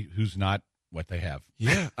everybody who's not what they have.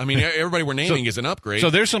 Yeah, I mean, everybody we're naming is an upgrade. So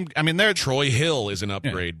there's some. I mean, Troy Hill is an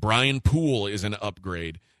upgrade. Yeah. Brian Poole is an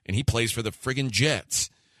upgrade, and he plays for the friggin' Jets.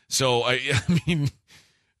 So I mean,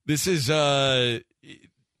 this is. So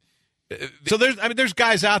there's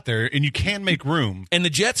guys out there, and you can make room. And the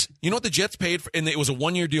Jets, you know what the Jets paid for? And it was a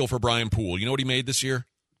 1-year deal for Brian Poole. You know what he made this year?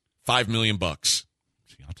 $5 million.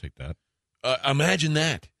 See, I'll take that. Imagine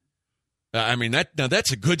that. I mean,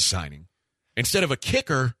 that's a good signing. Instead of a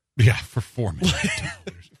kicker. Yeah, for $4 million.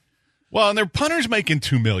 Well, and their punter's making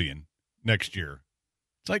 $2 million next year.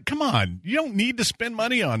 It's like, come on, you don't need to spend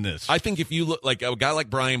money on this. I think if you look like a guy like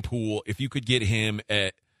Brian Poole, if you could get him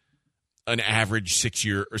at an average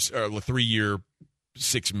 6-year or 3-year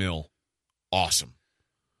 $6 million, awesome.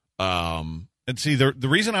 And see, the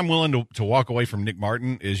reason I'm willing to walk away from Nick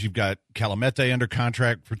Martin is you've got Calamete under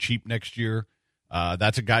contract for cheap next year.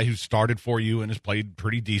 That's a guy who started for you and has played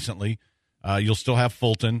pretty decently. You'll still have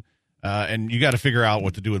Fulton, and you got to figure out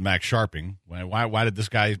what to do with Max Sharping. Why did this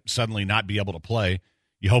guy suddenly not be able to play?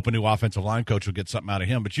 You hope a new offensive line coach will get something out of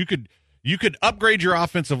him, but you could upgrade your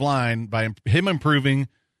offensive line by him improving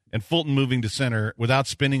and Fulton moving to center without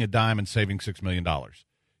spending a dime and saving $6 million.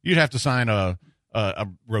 You'd have to sign a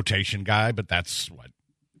rotation guy, but that's what,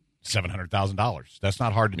 $700,000. That's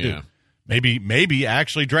not hard to do. Maybe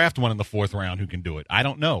actually draft one in the 4th round who can do it. I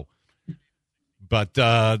don't know, but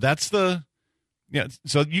that's the. Yeah,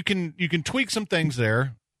 so you can tweak some things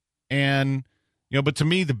there, and but to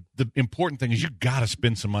me the important thing is you got to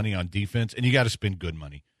spend some money on defense, and you got to spend good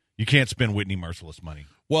money. You can't spend Whitney Merciless money.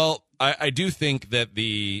 Well, I do think that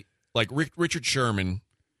Richard Sherman.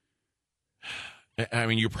 I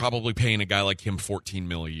mean, you're probably paying a guy like him $14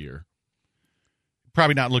 million a year.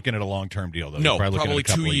 Probably not looking at a long-term deal though. No, probably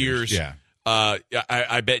 2 years. Yeah.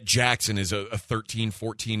 I bet Jackson is a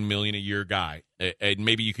 $13-14 million a year guy, and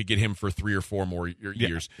maybe you could get him for 3 or 4 more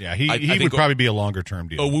years. Yeah, he would probably be a longer term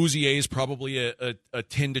deal. Owuzie is probably a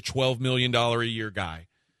 $10 to $12 million a year guy,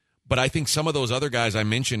 but I think some of those other guys I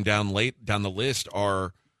mentioned down the list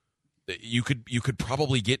are you could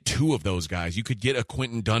probably get 2 of those guys. You could get a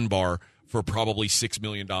Quentin Dunbar for probably $6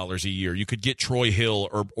 million a year. You could get Troy Hill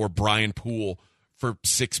or Brian Poole for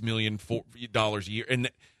 $6 million a year, and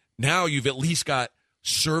now you've at least got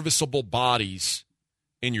serviceable bodies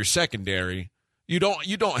in your secondary. You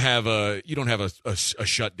don't have a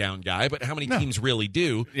shutdown guy, but how many teams really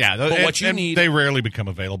do? Yeah, but what you need, they rarely become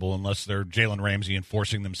available unless they're Jalen Ramsey and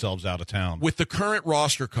forcing themselves out of town. With the current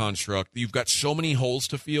roster construct, you've got so many holes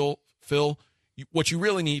to fill. What you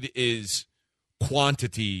really need is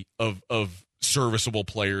quantity of serviceable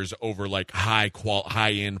players over like high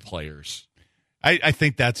end players. I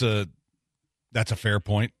think that's a fair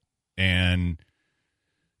point. And,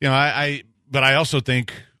 but I also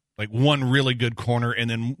think like one really good corner and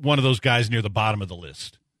then one of those guys near the bottom of the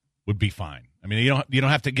list would be fine. I mean, you don't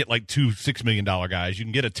have to get like 2 $6 million guys. You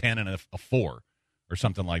can get a 10 and a 4 or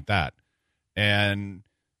something like that. And,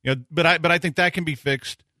 but I think that can be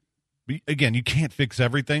fixed. Again, you can't fix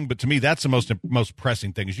everything, but to me, that's the most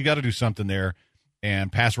pressing thing is you got to do something there.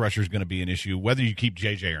 And pass rusher is going to be an issue, whether you keep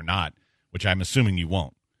JJ or not, which I'm assuming you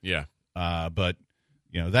won't. Yeah. But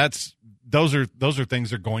those are things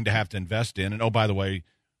they're going to have to invest in. And by the way,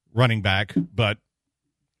 running back. But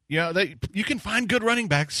you can find good running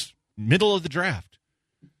backs middle of the draft,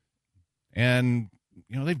 and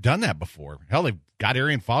they've done that before. Hell, they've got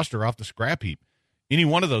Arian Foster off the scrap heap. Any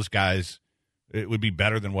one of those guys, it would be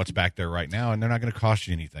better than what's back there right now, and they're not going to cost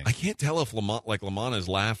you anything. I can't tell if Lamont is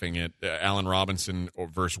laughing at Allen Robinson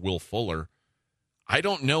versus Will Fuller. I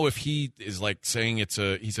don't know if he is like saying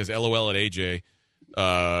he says LOL at AJ.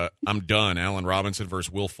 I'm done. Allen Robinson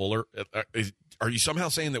versus Will Fuller. Are you somehow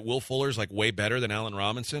saying that Will Fuller's like way better than Allen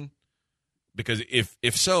Robinson? Because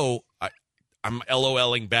if so, I'm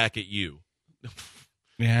LOLing back at you.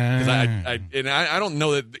 Yeah. I don't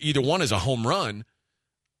know that either one is a home run,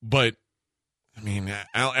 but I mean,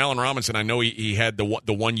 Allen Robinson, I know he had the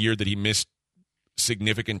 1 year that he missed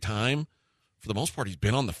significant time. For the most part, he's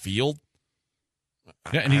been on the field.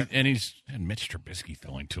 Yeah, and he's had Mitch Trubisky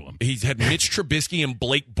throwing to him. He's had Mitch Trubisky and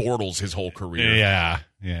Blake Bortles his whole career.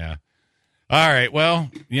 Yeah. All right, well,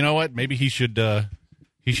 you know what? Maybe he should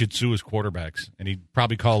sue his quarterbacks, and he'd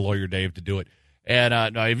probably call Lawyer Dave to do it.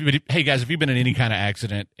 And hey guys, if you've been in any kind of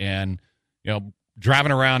accident and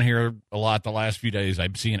driving around here a lot the last few days,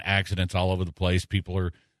 I'm seeing accidents all over the place. People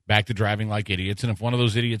are back to driving like idiots, and if one of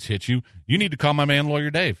those idiots hits you, you need to call my man Lawyer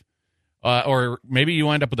Dave. Or maybe you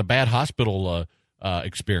end up with a bad hospital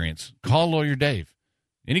experience, call Lawyer Dave.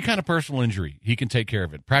 Any kind of personal injury, he can take care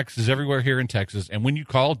of it. Practices everywhere here in Texas, and when you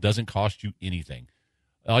call, it doesn't cost you anything.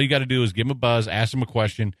 All you got to do is give him a buzz, ask him a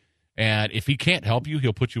question, and if he can't help you,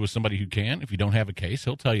 he'll put you with somebody who can. If you don't have a case,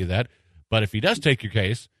 he'll tell you that. But if he does take your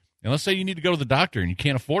case, and let's say you need to go to the doctor and you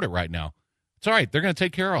can't afford it right now, it's all right. They're going to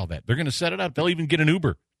take care of all that. They're going to set it up. They'll even get an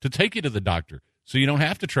Uber to take you to the doctor so you don't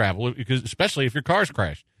have to travel, because especially if your car's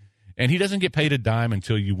crashed. And he doesn't get paid a dime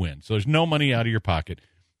until you win. So there's no money out of your pocket.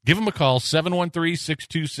 Give him a call,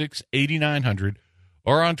 713-626-8900,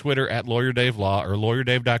 or on Twitter at LawyerDaveLaw or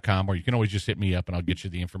LawyerDave.com, or you can always just hit me up and I'll get you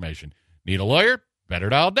the information. Need a lawyer? Better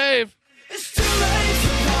dial Dave. It's too late to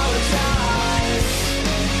apologize.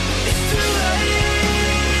 It's too late.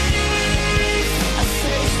 I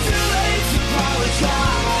say it's too late to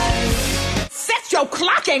apologize. Set your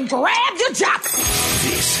clock and grab your jock.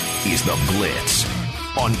 This is The Blitz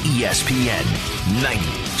on ESPN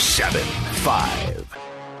 97.5.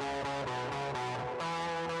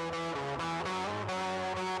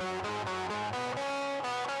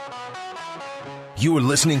 You are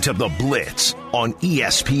listening to The Blitz on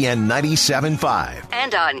ESPN 97.5.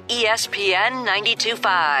 And on ESPN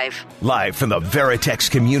 92.5. Live from the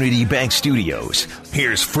Veritex Community Bank Studios,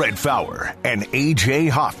 here's Fred Faour and A.J.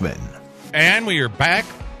 Hoffman. And we are back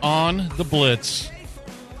on The Blitz.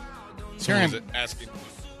 Someone was asking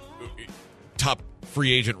top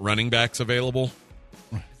free agent running backs available.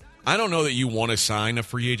 I don't know that you want to sign a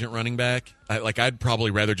free agent running back. I'd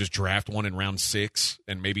probably rather just draft one in round 6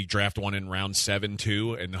 and maybe draft one in round 7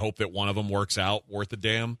 too, and hope that one of them works out worth a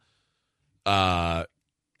damn. At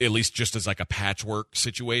least just as like a patchwork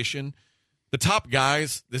situation. The top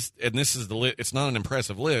guys, this is the list. It's not an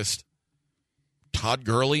impressive list. Todd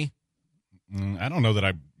Gurley. I don't know that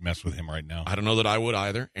I mess with him right now. I don't know that I would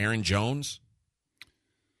either. Aaron Jones.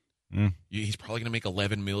 He's probably going to make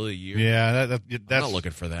 $11 million a year. Yeah, that's I'm not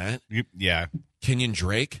looking for that. Yeah, Kenyon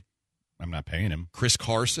Drake. I'm not paying him. Chris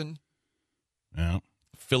Carson. No.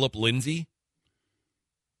 Philip Lindsay.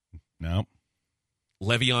 Nope.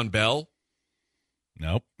 Le'Veon Bell.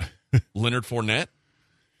 Nope. Leonard Fournette.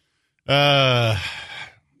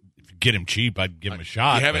 If you get him cheap, I'd give him a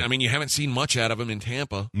shot. You haven't seen much out of him in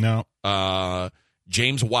Tampa. No.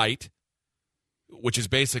 James White, which is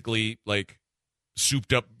basically like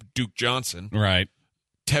souped up Duke Johnson. Right.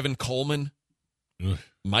 Tevin Coleman. Ugh.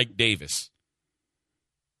 Mike Davis.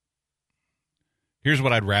 Here's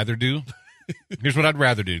what I'd rather do.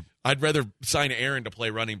 I'd rather sign Aaron to play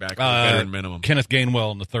running back for a veteran minimum. Kenneth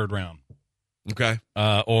Gainwell in the 3rd round. Okay.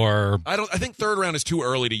 Or I think 3rd round is too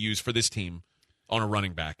early to use for this team on a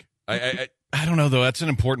running back. I don't know though. That's an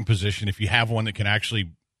important position if you have one that can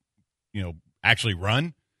actually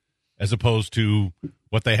run, as opposed to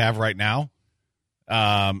what they have right now.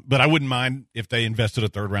 But I wouldn't mind if they invested a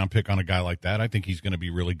 3rd round pick on a guy like that. I think he's going to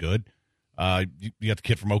be really good. You got the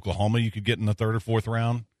kid from Oklahoma you could get in the 3rd or 4th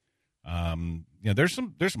round.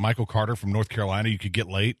 There's Michael Carter from North Carolina you could get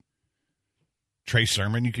late. Trey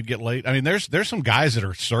Sermon you could get late. I mean, there's some guys that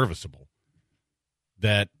are serviceable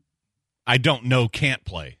that I don't know can't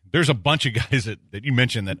play. There's a bunch of guys that you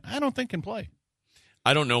mentioned that I don't think can play.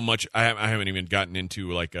 I don't know much. I haven't even gotten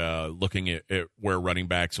into looking at where running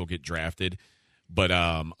backs will get drafted. But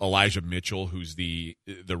Elijah Mitchell, who's the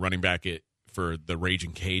running back for the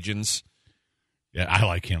Raging Cajuns. Yeah, I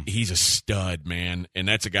like him. He's a stud, man. And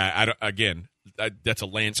that's a guy, that's a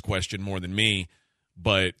Lance question more than me.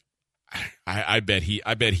 But I bet he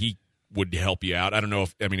would help you out. I don't know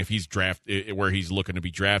if he's drafted where he's looking to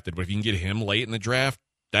be drafted, but if you can get him late in the draft,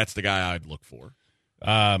 that's the guy I'd look for.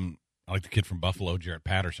 I like the kid from Buffalo, Jarrett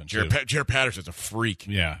Patterson. Jarrett Patterson's a freak.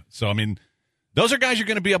 Yeah. So, I mean, those are guys you're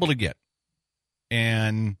going to be able to get.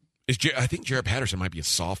 And I think Jarrett Patterson might be a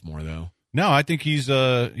sophomore, though. No, I think he's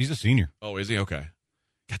a senior. Oh, is he? Okay.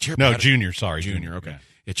 Junior. Sorry. Junior, okay.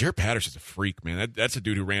 Yeah, Jarrett Patterson's a freak, man. That's a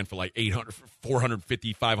dude who ran for like 800,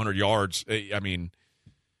 450, 500 yards. I mean,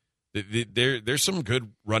 there's some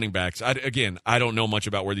good running backs. I don't know much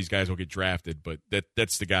about where these guys will get drafted, but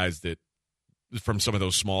that's the guys that from some of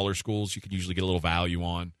those smaller schools you can usually get a little value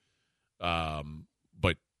on.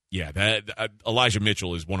 But yeah, Elijah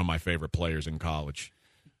Mitchell is one of my favorite players in college.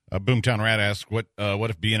 Boomtown Rat asks, what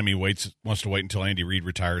if Bieniemy wants to wait until Andy Reid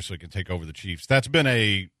retires so he can take over the Chiefs? That's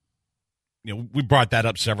been we brought that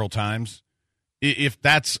up several times. If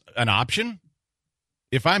that's an option,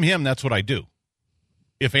 if I'm him, that's what I do.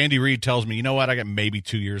 If Andy Reid tells me, you know what, I got maybe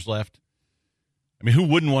 2 years left. I mean, who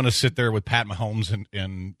wouldn't want to sit there with Pat Mahomes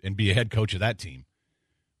and be a head coach of that team?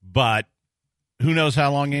 But who knows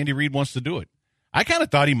how long Andy Reid wants to do it. I kind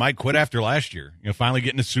of thought he might quit after last year. Finally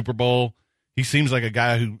getting a Super Bowl. He seems like a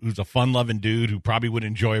guy who's a fun-loving dude who probably would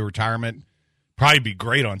enjoy retirement. probably be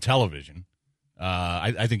great on television.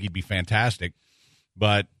 I think he'd be fantastic.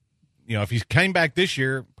 But, if he came back this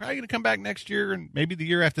year, probably going to come back next year and maybe the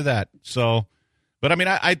year after that. So, but,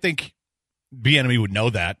 I think Bieniemy would know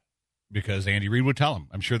that because Andy Reid would tell him.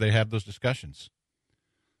 I'm sure they have those discussions.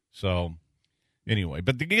 So, anyway.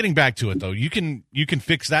 But getting back to it, though, you can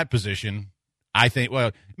fix that position. I think,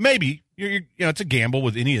 well, maybe. It's a gamble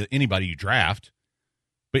with anybody you draft.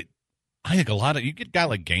 But I think you get a guy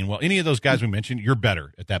like Gainwell, any of those guys we mentioned, you're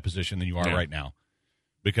better at that position than you are right now.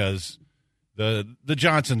 Because the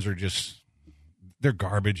Johnsons are they're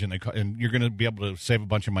garbage, and you're going to be able to save a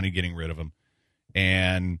bunch of money getting rid of them.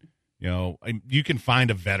 And, you can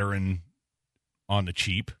find a veteran on the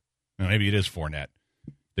cheap. Maybe it is Fournette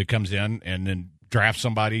that comes in and then draft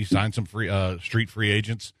somebody, sign some street free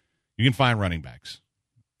agents. You can find running backs.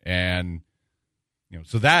 And,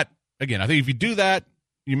 so that, again, I think if you do that,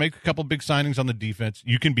 you make a couple big signings on the defense,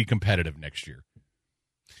 you can be competitive next year.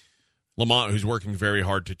 Lamont, who's working very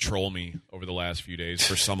hard to troll me over the last few days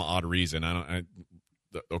for some odd reason.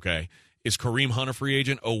 Okay. Is Kareem Hunt a free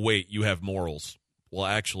agent? Oh, wait, you have morals. Well,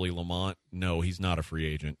 actually, Lamont, no, he's not a free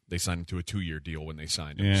agent. They signed him to a 2-year deal when they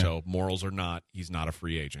signed him. Yeah. So morals or not, he's not a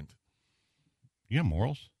free agent. You have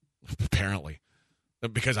morals? Apparently.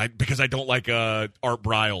 Because I don't like Art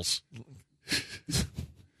Briles.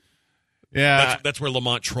 Yeah. That's where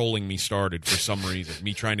Lamont trolling me started for some reason.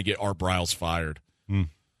 Me trying to get Art Briles fired.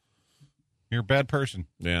 You're a bad person.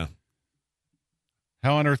 Yeah.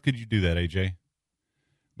 How on earth could you do that, AJ?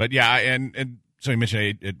 But yeah, and so you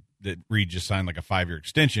mentioned that Reed just signed like a 5-year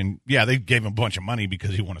extension. Yeah, they gave him a bunch of money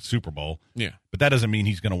because he won a Super Bowl. Yeah. But that doesn't mean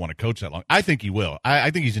he's going to want to coach that long. I think he will.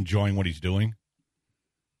 I think he's enjoying what he's doing.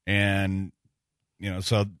 And,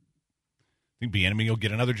 so I think Bieniemy will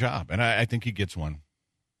get another job. And I think he gets one.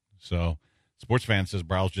 So, Sports Fan says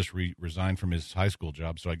Briles just resigned from his high school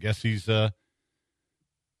job. So I guess he's going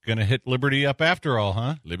to hit Liberty up after all,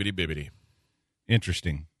 huh? Liberty bibbity.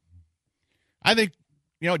 Interesting. I think,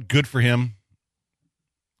 good for him.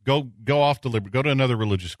 Go off to Liberty. Go to another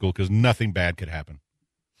religious school because nothing bad could happen.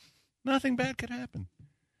 Nothing bad could happen.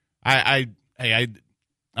 I'm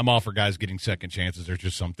all for guys getting second chances. There's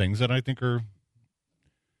just some things that I think are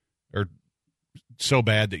so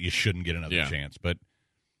bad that you shouldn't get another chance. But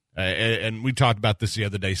and we talked about this the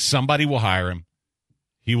other day. Somebody will hire him.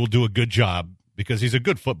 He will do a good job because he's a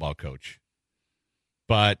good football coach.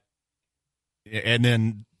 And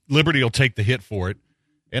then Liberty will take the hit for it.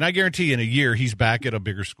 And I guarantee you in a year he's back at a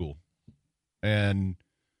bigger school. And,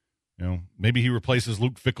 maybe he replaces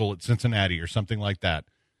Luke Fickell at Cincinnati or something like that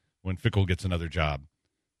when Fickell gets another job.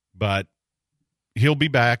 But he'll be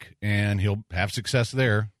back, and he'll have success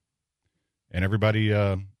there. And everybody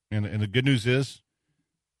and the good news is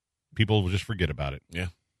people will just forget about it. Yeah.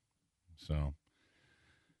 So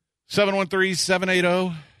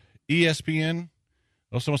 713-780-ESPN.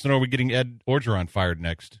 Also wants to know, are we getting Ed Orgeron fired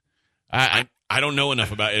next? I don't know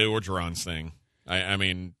enough about Ed Orgeron's thing. I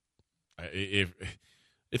mean, if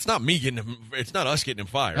it's not me getting him, it's not us getting him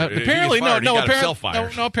fired. Apparently,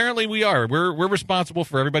 apparently we are. We're responsible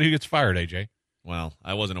for everybody who gets fired, AJ. Well,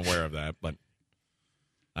 I wasn't aware of that, but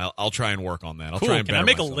I'll try and work on that. I'll cool. try and Can I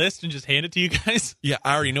make a list and just hand it to you guys? Yeah,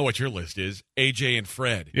 I already know what your list is. AJ and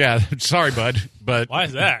Fred. Yeah, sorry, bud, but why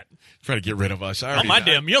is that? Try to get rid of us. On my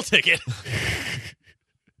damn meal ticket.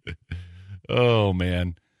 Oh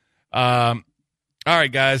man. All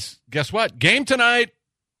right, guys. Guess what? Game tonight.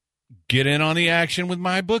 Get in on the action with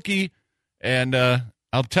MyBookie. And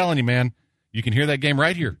I'm telling you, man, you can hear that game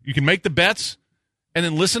right here. You can make the bets and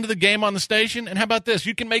then listen to the game on the station. And how about this?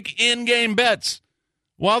 You can make in-game bets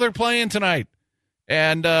while they're playing tonight.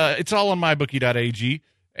 And it's all on mybookie.ag.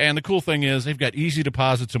 And the cool thing is they've got easy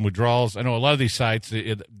deposits and withdrawals. I know a lot of these sites,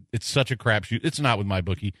 it's such a crapshoot. It's not with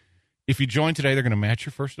MyBookie. If you join today, they're going to match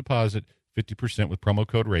your first deposit 50% with promo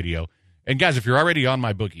code radio. And, guys, if you're already on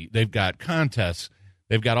MyBookie, they've got contests.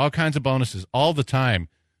 They've got all kinds of bonuses all the time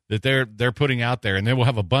that they're putting out there. And then we'll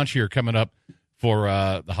have a bunch here coming up for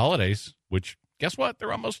the holidays, which, guess what?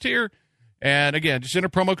 They're almost here. And, again, just enter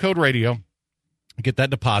promo code radio. Get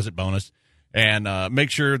that deposit bonus. And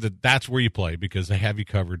make sure that that's where you play because they have you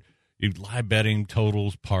covered. You live betting,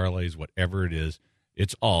 totals, parlays, whatever it is.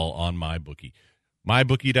 It's all on MyBookie.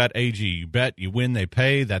 MyBookie.ag. You bet, you win, they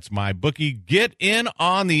pay. That's MyBookie. Get in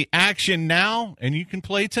on the action now, and you can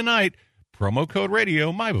play tonight. Promo code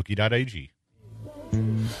radio, MyBookie.ag.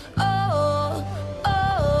 Another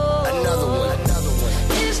one.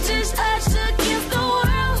 It's just us against the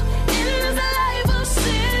world. It is a life of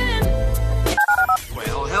sin.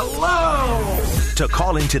 Well, hello. To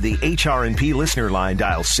call into the HRNP listener line,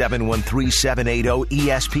 dial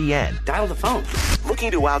 713-780-ESPN. Dial the phone.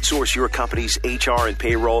 Looking to outsource your company's HR and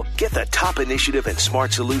payroll? Get the top initiative and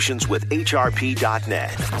smart solutions with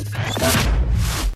HRP.net.